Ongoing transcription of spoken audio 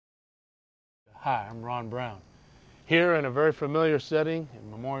Hi, I'm Ron Brown. Here in a very familiar setting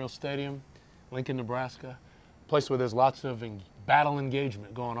in Memorial Stadium, Lincoln, Nebraska, a place where there's lots of battle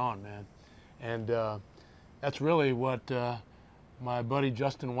engagement going on, man. And that's really what my buddy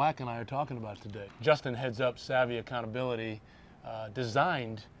Justin Wack and I are talking about today. Justin heads up Savvy Accountability,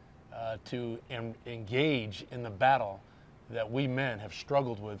 designed to engage in the battle that we men have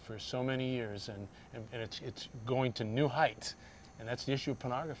struggled with for so many years, and it's going to new heights, and that's the issue of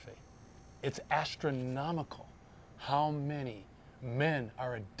pornography. It's astronomical how many men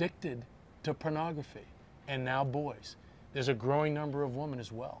are addicted to pornography, and now boys. There's a growing number of women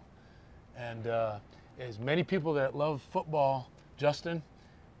as well. And as many people that love football, Justin,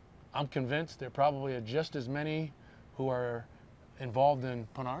 I'm convinced there probably are just as many who are involved in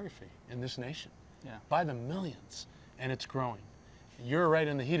pornography in this nation, by the millions, and it's growing. You're right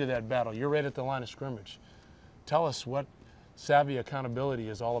in the heat of that battle. You're right at the line of scrimmage. Tell us what Savvy Accountability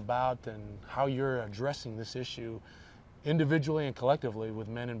is all about and how you're addressing this issue individually and collectively with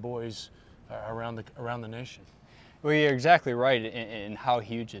men and boys around the nation. Well, you're exactly right in how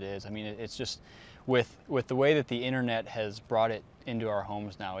huge it is. I mean, it's just with the way that the internet has brought it into our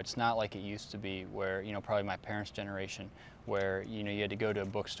homes now. It's not like it used to be, where probably my parents' generation, where you had to go to a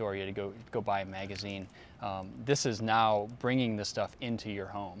bookstore, you had to go buy a magazine. This is now bringing the stuff into your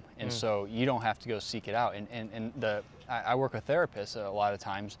home, and so you don't have to go seek it out. I work with therapists a lot of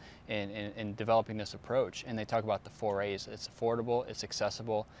times in developing this approach, and they talk about the 4 A's. It's affordable, it's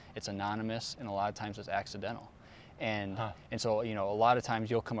accessible, it's anonymous, and a lot of times it's accidental. And so, a lot of times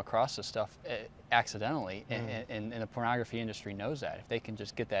you'll come across this stuff accidentally, and the pornography industry knows that, if they can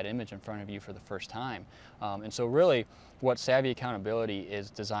just get that image in front of you for the first time. And so really what Savvy Accountability is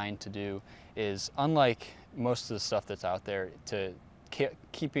designed to do is, unlike most of the stuff that's out there, to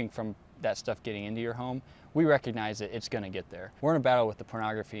keeping from that stuff getting into your home, we recognize that it's going to get there. We're in a battle with the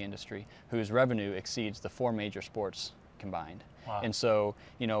pornography industry, whose revenue exceeds the 4 major sports combined. Wow. And so,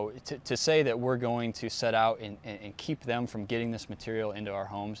 to say that we're going to set out and keep them from getting this material into our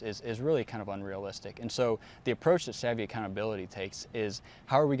homes is really kind of unrealistic. And so the approach that Savvy Accountability takes is,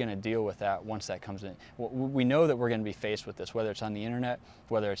 how are we going to deal with that once that comes in? We know that we're going to be faced with this, whether it's on the internet,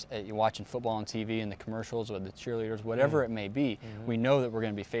 whether it's you're watching football on TV and the commercials or the cheerleaders, whatever it may be. We know that we're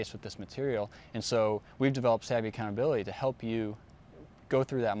going to be faced with this material. And so we've developed Savvy Accountability to help you go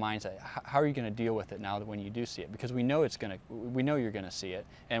through that mindset. How are you going to deal with it now that when you do see it? Because we know you're going to see it,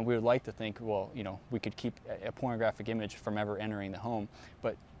 and we would like to think, well, we could keep a pornographic image from ever entering the home,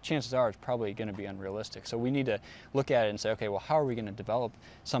 but chances are it's probably going to be unrealistic. So we need to look at it and say, okay, well, how are we going to develop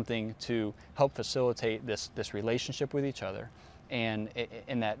something to help facilitate this relationship with each other, and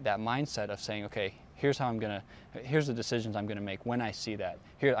in that mindset of saying, okay, here's the decisions I'm going to make when I see that.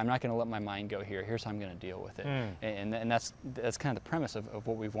 Here, I'm not going to let my mind go here. Here's how I'm going to deal with it. And that's kind of the premise of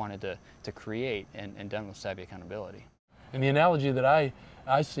what we've wanted to create and done with Savvy Accountability. And the analogy that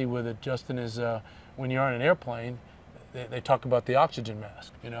I see with it, Justin, is when you're on an airplane, they talk about the oxygen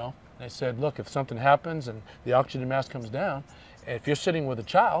mask, They said, look, if something happens and the oxygen mask comes down, if you're sitting with a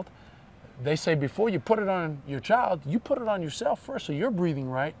child, they say before you put it on your child, you put it on yourself first, so you're breathing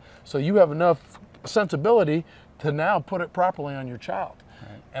right, so you have enough sensibility to now put it properly on your child.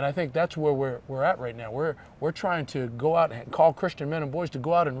 Right. And I think that's where we're at right now. We're trying to go out and call Christian men and boys to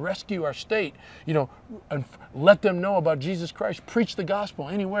go out and rescue our state, and let them know about Jesus Christ, preach the gospel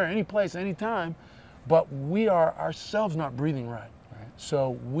anywhere, any place, anytime, but we are ourselves not breathing right.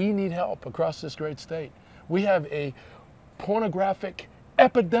 So we need help across this great state. We have a pornographic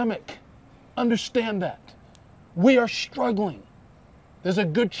epidemic. Understand that. We are struggling. There's a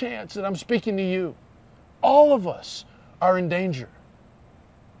good chance that I'm speaking to you. All of us are in danger.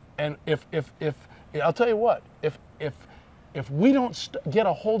 And if I'll tell you what, if we don't get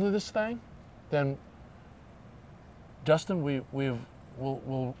a hold of this thing, then Justin,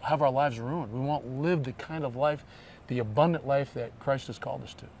 we'll have our lives ruined. We won't live the kind of life, the abundant life that Christ has called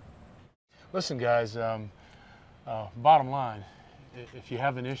us to. Listen, guys, bottom line, if you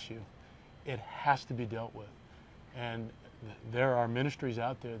have an issue, it has to be dealt with. And there are ministries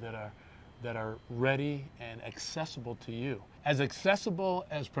out there that are ready and accessible to you. As accessible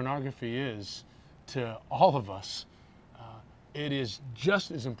as pornography is to all of us, it is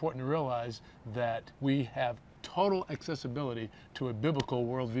just as important to realize that we have total accessibility to a biblical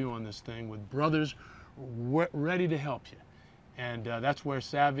worldview on this thing, with brothers ready to help you. And that's where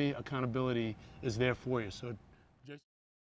Savvy Accountability is there for you. So